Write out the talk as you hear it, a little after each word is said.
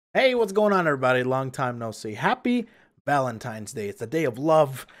Hey, what's going on, everybody? Long time no see. Happy Valentine's Day. It's a day of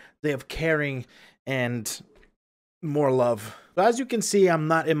love, day of caring, and more love. So as you can see, I'm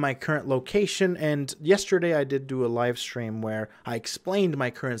not in my current location, and yesterday I did do a live stream where I explained my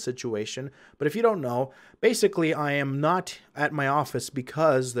current situation. But if you don't know, basically I am not at my office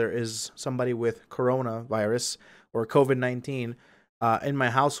because there is somebody with coronavirus or COVID-19 in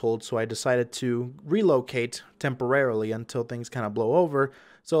my household, so I decided to relocate temporarily until things kind of blow over.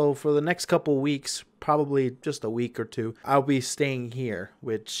 So for the next couple weeks, probably just a week or two, I'll be staying here,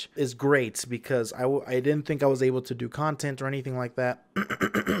 which is great because I didn't think I was able to do content or anything like that.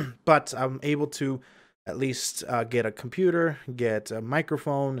 But I'm able to at least get a computer, get a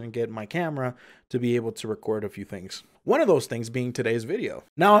microphone, and get my camera to be able to record a few things. One of those things being today's video.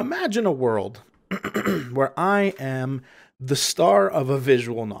 Now imagine a world where I am the star of a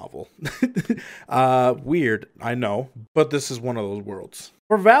visual novel. Weird, I know, but this is one of those worlds.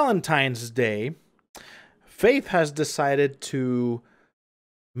 For Valentine's Day, Faith has decided to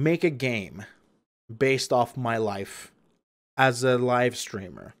make a game based off my life as a live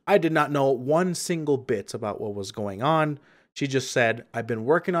streamer. I did not know one single bit about what was going on. She just said, I've been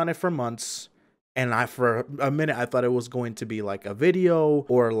working on it for months. And for a minute, I thought it was going to be like a video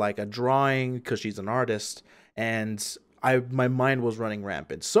or like a drawing because she's an artist. And my mind was running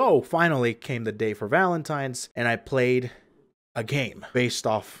rampant. So finally came the day for Valentine's, and I played a game based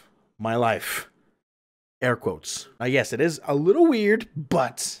off my life. Air quotes. Now, yes, it is a little weird,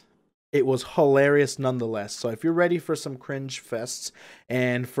 but it was hilarious nonetheless. So if you're ready for some cringe fests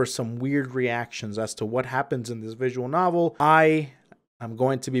and for some weird reactions as to what happens in this visual novel, I'm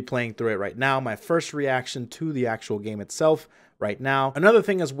going to be playing through it right now. My first reaction to the actual game itself right now. Another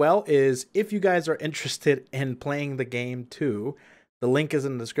thing as well is if you guys are interested in playing the game too, the link is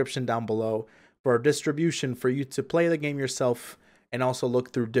in the description down below for a distribution for you to play the game yourself and also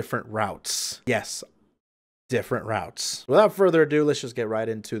look through different routes. Yes, different routes. Without further ado, let's just get right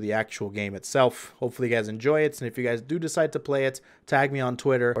into the actual game itself. Hopefully you guys enjoy it, and if you guys do decide to play it, tag me on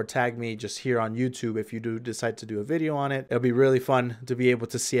Twitter or tag me just here on YouTube if you do decide to do a video on it. It'll be really fun to be able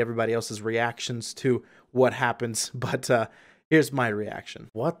to see everybody else's reactions to what happens, but here's my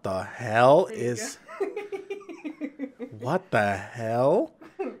reaction. What the hell is what the hell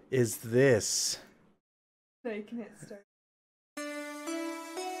is this? No, you can hit start.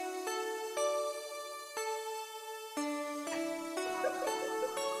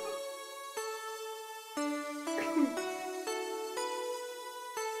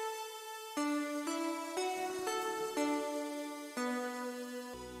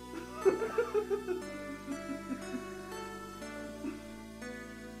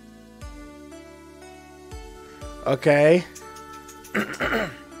 Okay.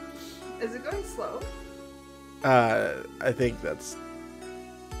 Is it going slow? I think that's...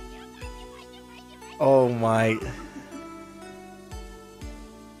 Oh my...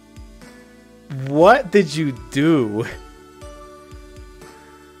 What did you do?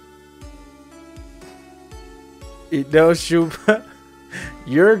 No, Shuba,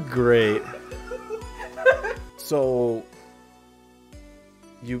 you're great. So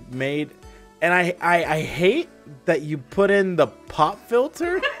you made, and I hate that you put in the pop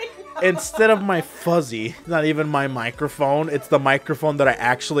filter instead of my fuzzy. It's not even my microphone. It's the microphone that I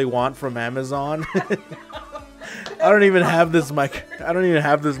actually want from Amazon. I don't even have this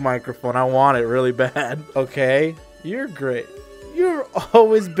microphone. I want it really bad. Okay, you're great. You've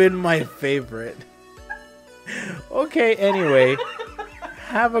always been my favorite. Okay, anyway,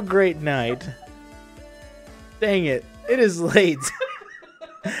 have a great night. Dang it, it is late.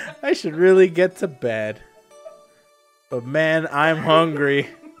 I should really get to bed. But man, I'm hungry.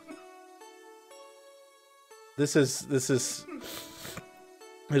 This is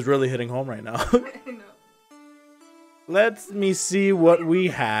really hitting home right now. I know. Let me see what we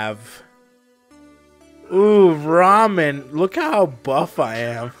have. Ooh, ramen. Look how buff I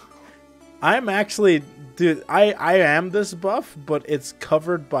am. I'm actually, dude, I am this buff, but it's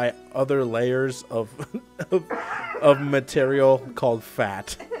covered by other layers of of material called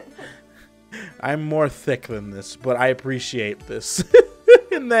fat. I'm more thick than this, but I appreciate this.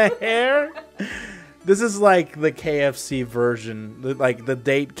 In the hair, this is like the KFC version, like the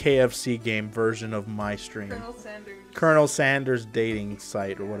date KFC game version of my stream. Colonel Sanders dating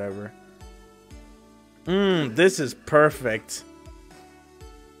site or whatever. This is perfect.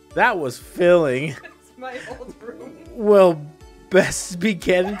 That was filling. It's my old room. Well, best be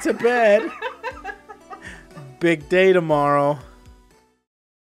getting to bed. Big day tomorrow.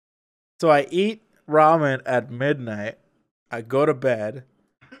 So I eat ramen at midnight. I go to bed.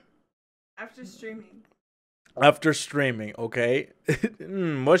 After streaming. After streaming, okay?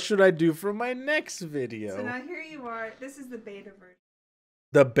 What should I do for my next video? So now here you are. This is the beta version.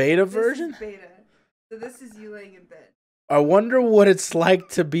 The beta This version? is beta. So this is you laying in bed. I wonder what it's like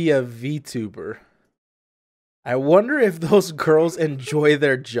to be a VTuber. I wonder if those girls enjoy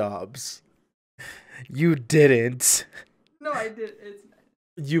their jobs. You didn't. No, I did. It's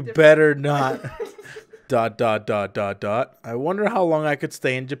You different. better not. ... I wonder how long I could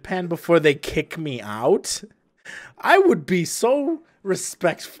stay in Japan before they kick me out. I would be so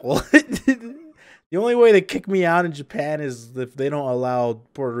respectful. The only way they kick me out in Japan is if they don't allow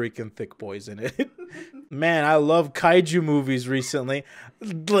Puerto Rican thick boys in it. Man, I love kaiju movies recently.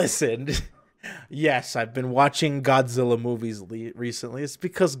 Listen, yes, I've been watching Godzilla movies recently. It's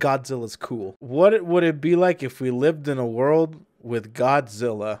because Godzilla's cool. What would it be like if we lived in a world with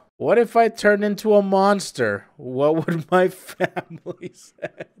Godzilla? What if I turned into a monster? What would my family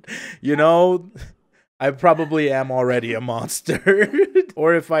say? You know, I probably am already a monster.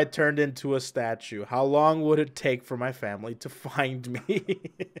 Or if I turned into a statue, how long would it take for my family to find me?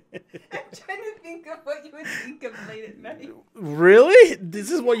 I'm trying to think of what you would think of late at night. Really?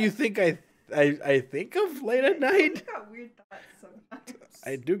 This is what you think I think of late at night? I've got weird thoughts sometimes.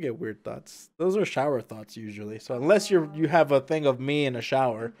 I do get weird thoughts. Those are shower thoughts usually. So unless you have a thing of me in a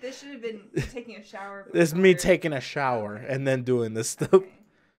shower. This should have been taking a shower. This is me before. taking a shower and then doing this stuff. Okay.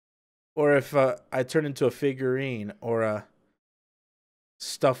 Or if I turn into a figurine or a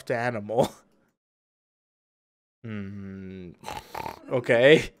stuffed animal.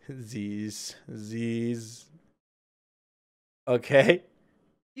 Okay. Z's. Okay.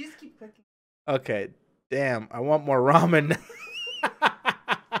 You just keep clicking. Okay. Damn, I want more ramen.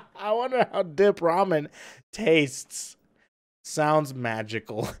 I wonder how dip ramen tastes. Sounds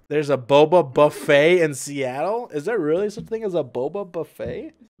magical. There's a boba buffet in Seattle. Is there really such thing as a boba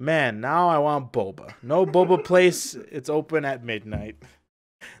buffet? Man, now I want boba. No boba place. It's open at midnight.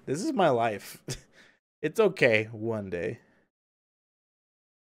 This is my life. It's okay one day.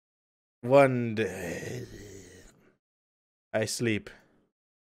 One day. I sleep.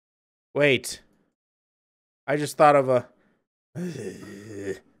 Wait. I just thought of a...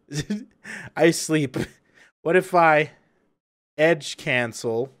 I sleep. What if I edge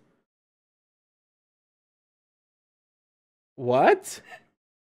cancel? What?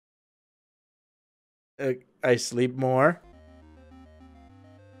 I sleep more.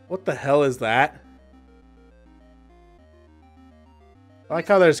 What the hell is that? I like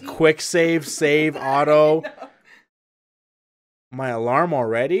how there's quick save, auto. My alarm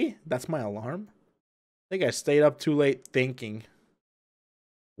already? That's my alarm? I think I stayed up too late thinking.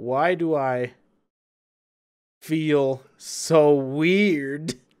 Why do I feel so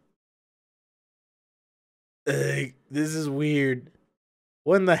weird? This is weird.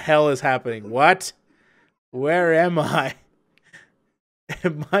 What in the hell is happening? What? Where am I?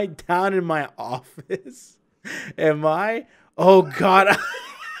 Am I down in my office? Am I? Oh God.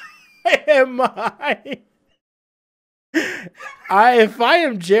 Am I? If I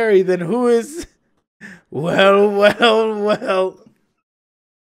am Jerry, then who is? Well.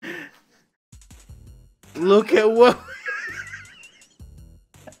 Look at what.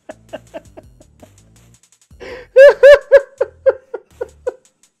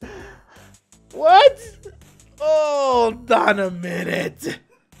 What? Hold on a minute.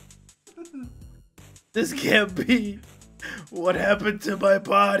 This can't be. What happened to my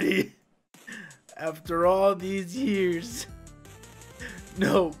body after all these years?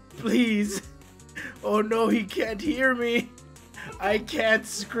 No, please. Oh no, he can't hear me. I can't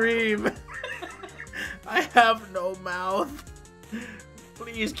scream. I have no mouth.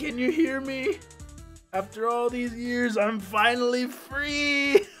 Please, can you hear me? After all these years, I'm finally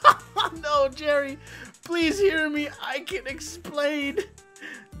free. No, Jerry, please hear me. I can explain.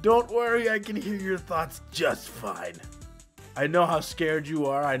 Don't worry, I can hear your thoughts just fine. I know how scared you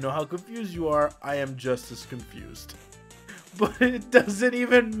are. I know how confused you are. I am just as confused. But it doesn't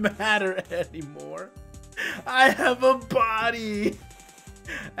even matter anymore. I have a body.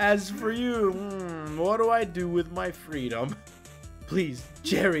 As for you, what do I do with my freedom? Please,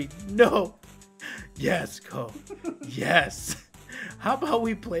 Jerry, no. Yes, go. Yes. How about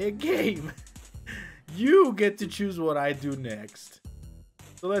we play a game? You get to choose what I do next.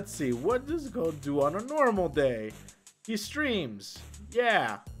 So let's see. What does Go do on a normal day? He streams.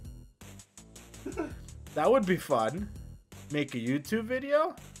 Yeah. That would be fun. Make a YouTube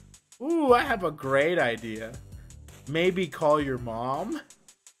video? Ooh, I have a great idea. Maybe call your mom?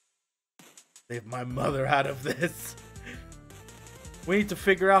 Leave my mother out of this. We need to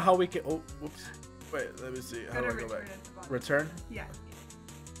figure out how we can... Oh, whoops. Wait, let me see. How do I go back? Return? Yeah.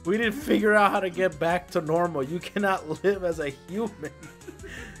 We didn't figure out how to get back to normal. You cannot live as a human.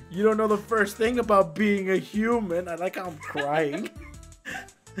 You don't know the first thing about being a human. I like how I'm crying.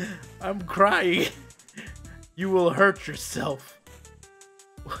 I'm crying. You will hurt yourself.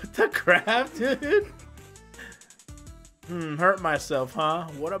 What the crap, dude? Hurt myself, huh?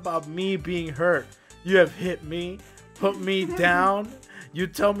 What about me being hurt? You have hit me, put me down. You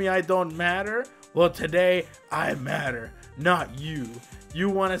tell me I don't matter? Well, today I matter, not you. You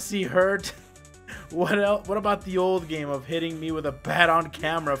want to see hurt? What else? What about the old game of hitting me with a bat on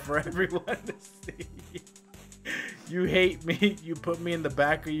camera for everyone to see? You hate me. You put me in the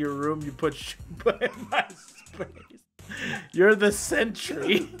back of your room. You put Shumba in my space. You're the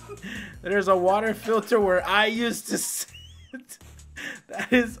sentry. There's a water filter where I used to sit.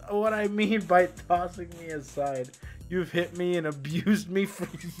 That is what I mean by tossing me aside. You've hit me and abused me for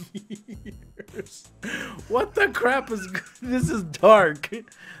years. What the crap is... This is dark.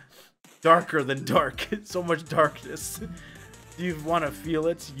 Darker than dark. So much darkness. Do you want to feel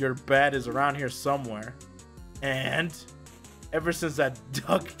it? Your bed is around here somewhere. And ever since that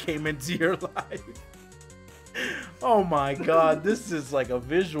duck came into your life... Oh my god, this is like a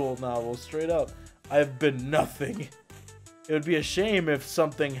visual novel, straight up. I've been nothing. It would be a shame if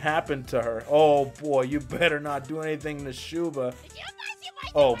something happened to her. Oh boy, you better not do anything to Shuba.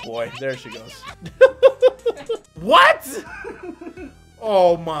 Oh boy, there she goes. What?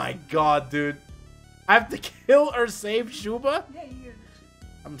 Oh my god, dude. I have to kill or save Shuba? Yeah, you.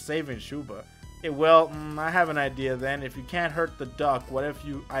 I'm saving Shuba. Okay, well, I have an idea then. If you can't hurt the duck, what if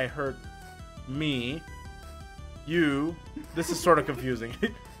I hurt me? You. This is sort of confusing.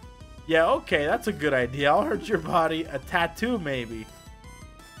 Yeah, okay, that's a good idea. I'll hurt your body. A tattoo, maybe.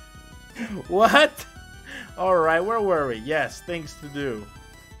 What? Alright, where were we? Yes, things to do.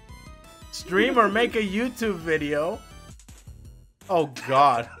 Stream or make a YouTube video. Oh,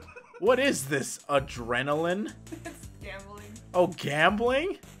 God. What is this? Adrenaline? It's gambling. Oh,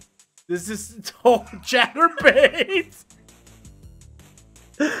 gambling? This is chatterbait.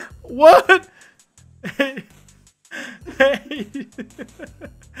 What? Hey.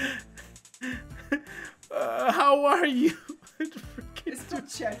 How are you? It's called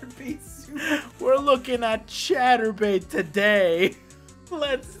chatterbait soup. We're looking at chatterbait today.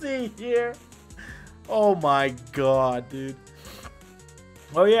 Let's see here. Oh my god, dude.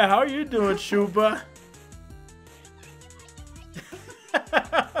 Oh yeah, how are you doing, Shuba?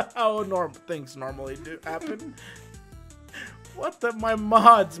 How things normally do happen. What the? My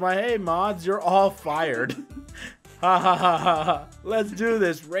mods, hey mods, you're all fired. Ha ha ha ha ha. Let's do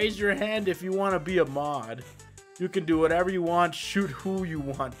this. Raise your hand if you want to be a mod. You can do whatever you want, shoot who you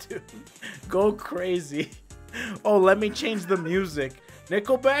want to. Go crazy. Oh, let me change the music.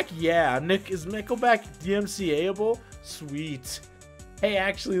 Nickelback? Yeah. Is Nickelback DMCA-able? Sweet. Hey,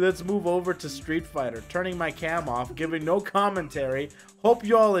 actually, let's move over to Street Fighter. Turning my cam off, giving no commentary. Hope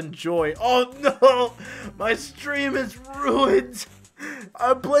you all enjoy. Oh no! My stream is ruined!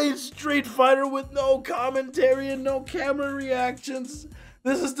 I'm playing Street Fighter with no commentary and no camera reactions.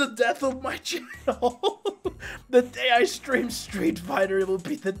 This is the death of my channel. The day I stream Street Fighter, it will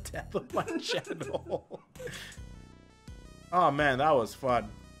be the death of my channel. Oh man, that was fun.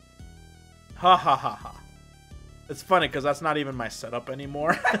 Ha ha ha ha. It's funny because that's not even my setup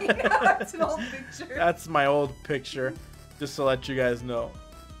anymore. I know, it's an old picture. That's my old picture, just to let you guys know.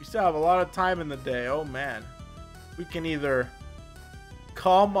 We still have a lot of time in the day. Oh man. We can either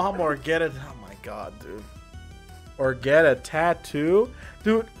call mom or get it. Oh my god, dude. Or get a tattoo.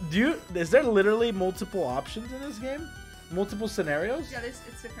 Dude, is there literally multiple options in this game? Multiple scenarios? Yeah, it's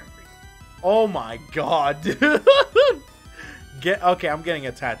different for you. Oh my god, dude. Okay, I'm getting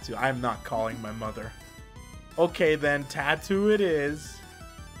a tattoo. I'm not calling my mother. Okay, then tattoo it is.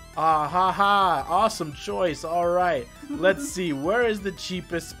 Ah ha ha. Awesome choice. Alright. Let's see. Where is the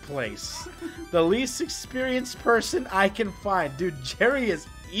cheapest place? The least experienced person I can find. Dude, Jerry is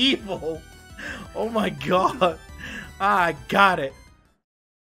evil. Oh my god. Ah, I got it.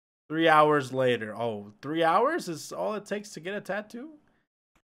 3 hours later. Oh, 3 hours is all it takes to get a tattoo?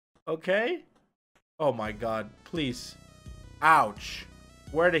 Okay. Oh my god. Please. Ouch.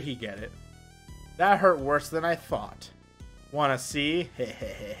 Where did he get it? That hurt worse than I thought. Wanna see?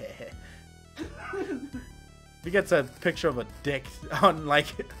 If he gets a picture of a dick on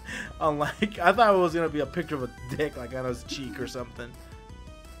like, I thought it was gonna be a picture of a dick like on his cheek or something.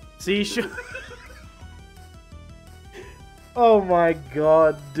 See? Oh my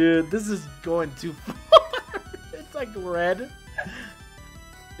god, dude. This is going too far. It's like red.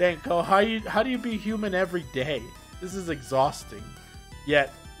 Danko, how do you be human every day? This is exhausting,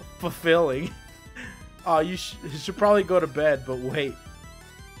 yet fulfilling. Oh, you should probably go to bed, but wait.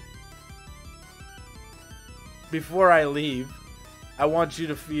 before I leave, I want you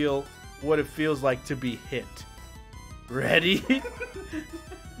to feel what it feels like to be hit. Ready?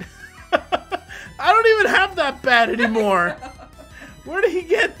 I don't even have that bat anymore. Where did he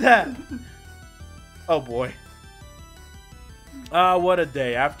get that? Oh boy. What a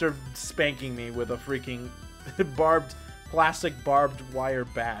day. After spanking me with a freaking plastic barbed wire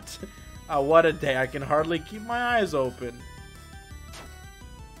bat. What a day. I can hardly keep my eyes open.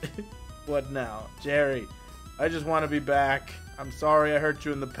 What now? Jerry, I just want to be back. I'm sorry I hurt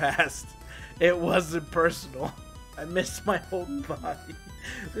you in the past. It wasn't personal. I miss my whole body.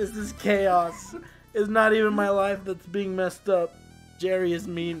 This is chaos. It's not even my life that's being messed up. Jerry is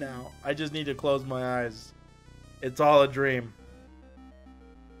me now. I just need to close my eyes. It's all a dream.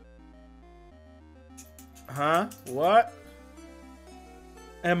 Huh? What?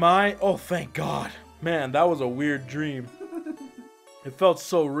 Am I? Oh, thank God. Man, that was a weird dream. It felt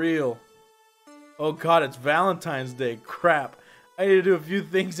so real. Oh God, it's Valentine's Day. Crap. I need to do a few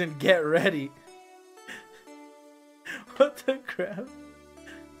things and get ready. What the crap?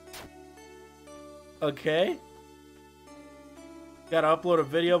 Okay. Gotta upload a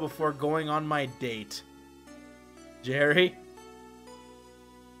video before going on my date. Jerry?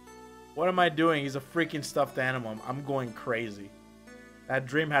 What am I doing? He's a freaking stuffed animal. I'm going crazy. That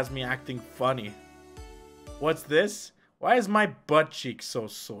dream has me acting funny. What's this? Why is my butt cheek so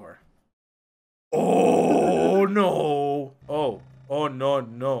sore? Oh no. Oh no,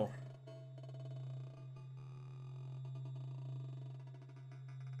 no.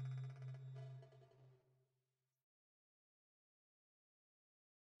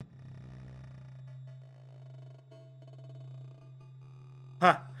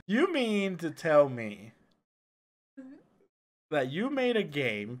 Huh. You mean to tell me that you made a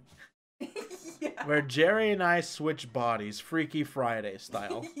game Yeah. where Jerry and I switch bodies, Freaky Friday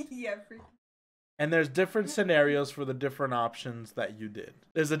style. Yeah, freaky. And there's different scenarios for the different options that you did.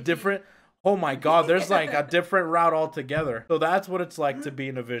 There's a different... Oh my God, there's like a different route altogether. So that's what it's like to be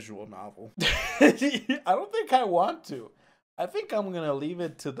in a visual novel. I don't think I want to. I think I'm going to leave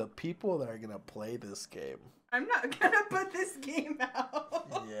it to the people that are going to play this game. I'm not gonna put this game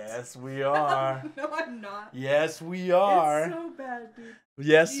out. Yes, we are. No, I'm not. Yes, we are. It's so bad, dude.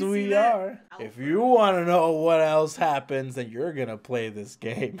 Yes, You see we that? are. If you want to know what else happens, then you're going to play this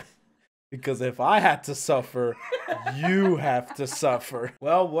game. Because if I had to suffer, you have to suffer.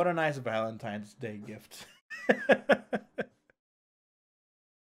 Well, what a nice Valentine's Day gift.